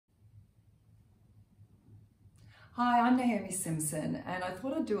Hi, I'm Naomi Simson, and I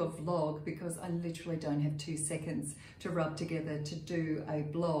thought I'd do a vlog because I literally don't have 2 seconds to rub together to do a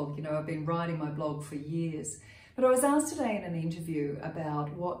blog. You know, I've been writing my blog for years, but I was asked today in an interview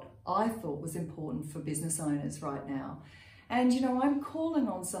about what I thought was important for business owners right now. And you know, I'm calling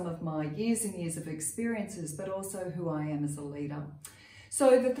on some of my years and years of experiences, but also who I am as a leader.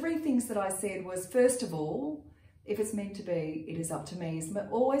 So the 3 things that I said was, first of all, if it's meant to be, it is up to me. It's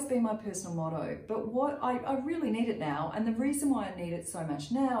always been my personal motto, but what I really need it now, and the reason why I need it so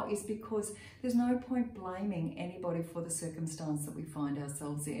much now is because there's no point blaming anybody for the circumstance that we find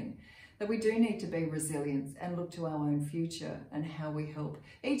ourselves in. That we do need to be resilient and look to our own future and how we help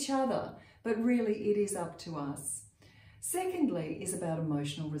each other, but really it is up to us. Secondly is about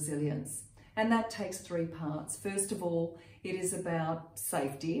emotional resilience, and that takes 3 parts. First of all, it is about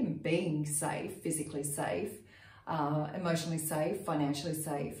safety and being safe, physically safe, emotionally safe, financially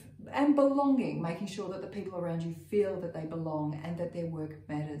safe, and belonging, making sure that the people around you feel that they belong and that their work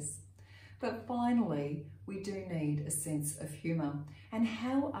matters. But finally, we do need a sense of humour. And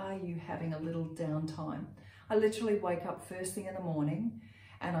how are you having a little downtime? I literally wake up first thing in the morning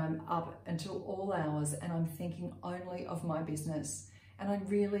and I'm up until all hours and I'm thinking only of my business, and I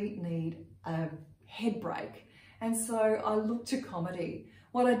really need a head break. And so I look to comedy.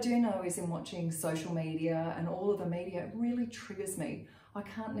 What I do know is in watching social media and all of the media, it really triggers me. I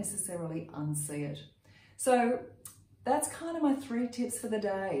can't necessarily unsee it. So that's kind of my 3 tips for the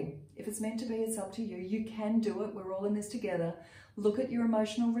day. If it's meant to be, it's up to you. You can do it. We're all in this together. Look at your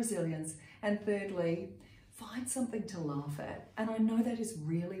emotional resilience. And thirdly, find something to laugh at. And I know that is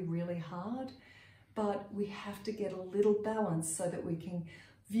really, really hard, but we have to get a little balance so that we can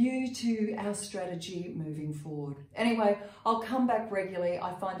view to our strategy moving forward. Anyway, I'll come back regularly.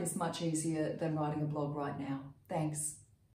 I find this much easier than writing a blog right now. Thanks.